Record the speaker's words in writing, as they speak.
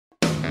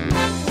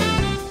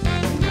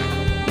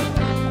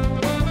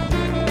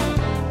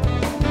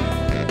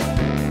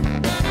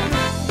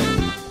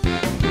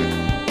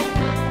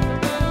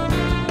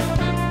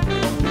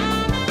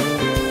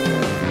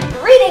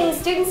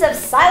students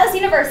of Silas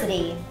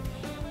University.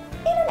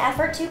 In an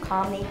effort to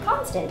calm the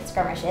constant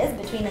skirmishes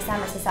between the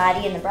Summer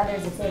Society and the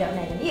Brothers of Zeta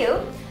Omega Mu,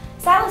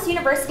 Silas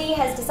University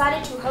has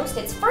decided to host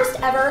its first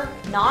ever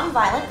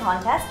non-violent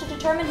contest to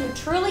determine who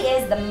truly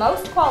is the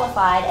most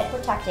qualified at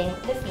protecting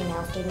the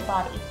female student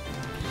body.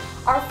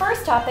 Our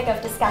first topic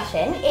of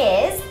discussion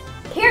is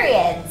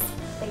periods,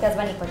 because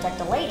when you protect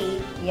a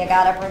lady, you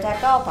gotta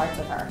protect all parts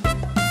of her.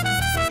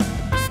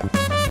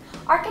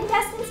 Our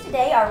contestants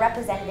today are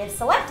representatives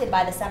selected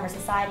by the Summer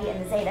Society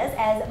and the Zetas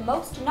as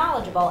most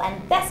knowledgeable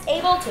and best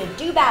able to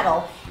do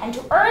battle, and to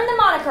earn the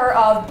moniker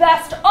of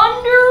Best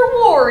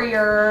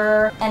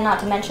Underwarrior. And not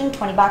to mention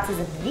 20 boxes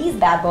of these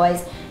bad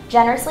boys,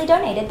 generously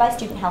donated by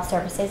Student Health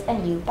Services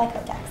and you by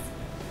Kotex.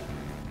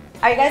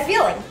 How are you guys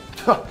feeling?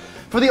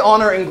 For the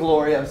honor and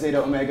glory of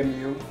Zeta Omega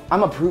Mu,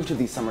 I'm a proof to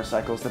these summer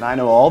cycles that I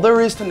know all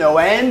there is to know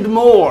and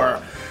more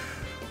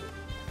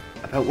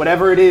about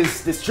whatever it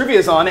is this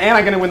trivia's on, and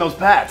I'm gonna win those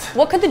bats.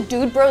 What could the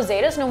dude bro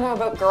Zetas know more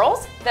about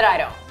girls that I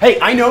don't?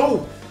 Hey, I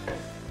know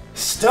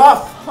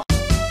stuff.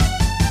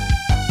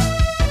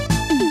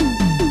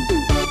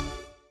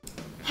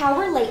 How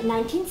were late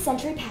 19th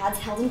century pads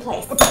held in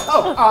place?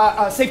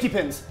 Safety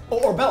pins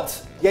or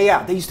belts.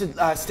 Yeah, they used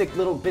to stick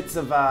little bits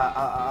of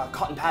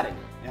cotton padding,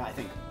 yeah, I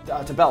think,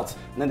 to belts,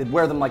 and then they'd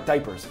wear them like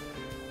diapers.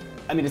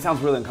 I mean, it sounds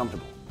really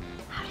uncomfortable.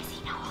 How does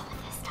he know all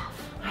of this stuff?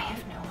 I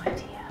have no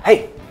idea.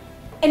 Hey!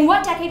 In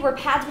what decade were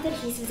pads with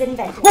adhesives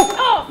invented?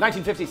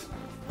 1950s.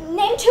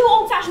 Name two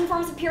old-fashioned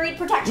forms of period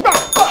protection.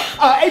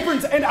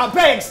 Aprons and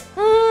bags.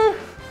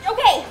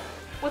 Okay,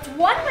 what's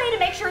one way to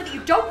make sure that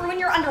you don't ruin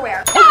your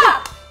underwear?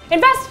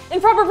 Invest in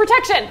proper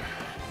protection.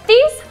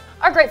 These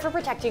are great for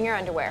protecting your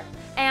underwear.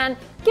 And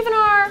given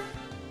our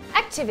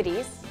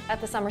activities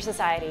at the Summer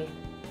Society,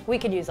 we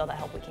could use all the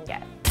help we can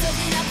get.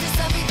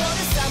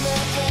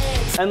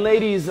 And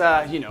ladies,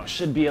 you know,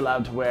 should be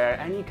allowed to wear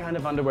any kind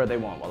of underwear they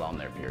want while on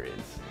their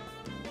periods.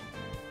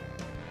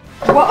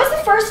 What was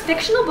the first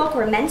fictional book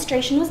where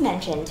menstruation was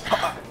mentioned?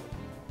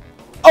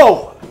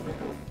 Oh!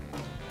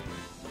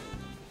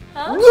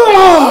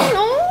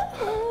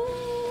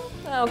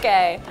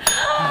 Okay.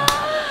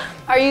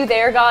 Are you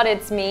there, God?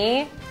 It's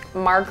me,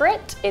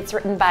 Margaret. It's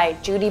written by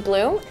Judy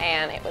Blume,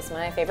 and it was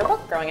my favorite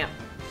book growing up.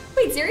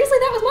 Wait, seriously?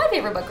 That was my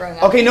favorite book growing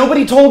up. Okay,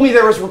 nobody told me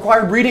there was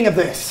required reading of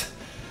this.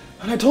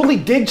 And I totally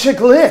dig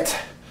chick lit.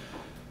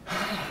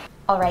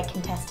 All right,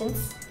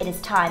 contestants, it is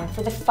time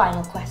for the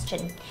final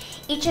question.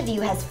 Each of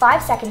you has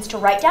 5 seconds to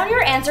write down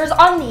your answers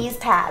on these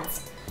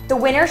pads. The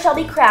winner shall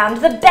be crowned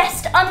the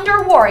Best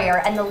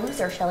Underwarrior, and the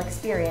loser shall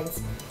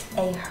experience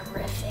a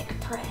horrific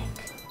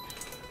prank.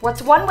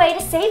 What's one way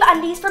to save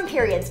undies from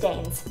period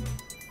stains?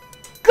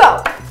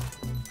 Go!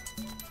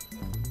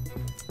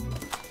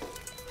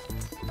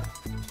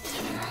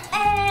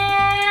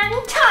 And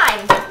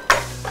time!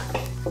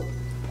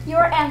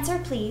 Your answer,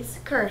 please,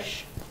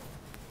 Kirsch.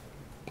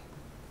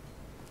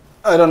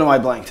 I don't know, I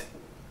blanked.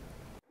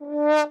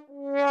 And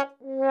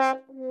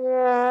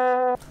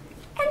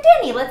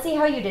Danny, let's see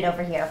how you did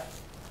over here.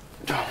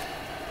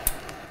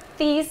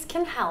 These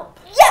can help.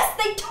 Yes,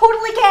 they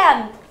totally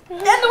can! And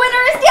the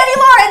winner is Danny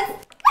Lawrence!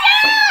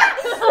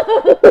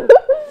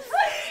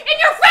 In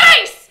your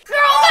face!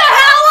 Grow the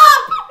hell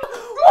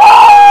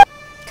up!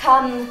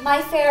 Come,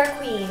 my fair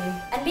queen,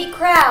 and be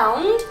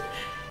crowned.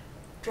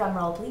 Drum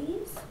roll,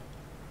 please.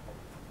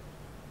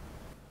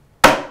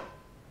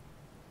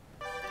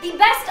 The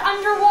Best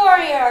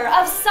Underwarrior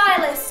of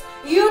Silas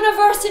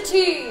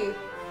University.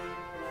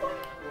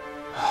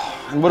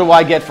 And what do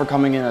I get for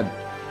coming in a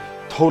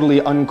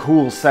totally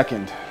uncool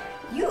second?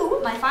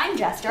 You, my fine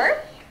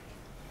jester,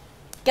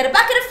 get a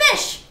bucket of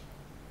fish.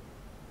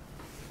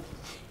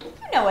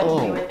 You know what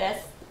to do with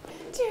this.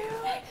 Do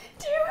it.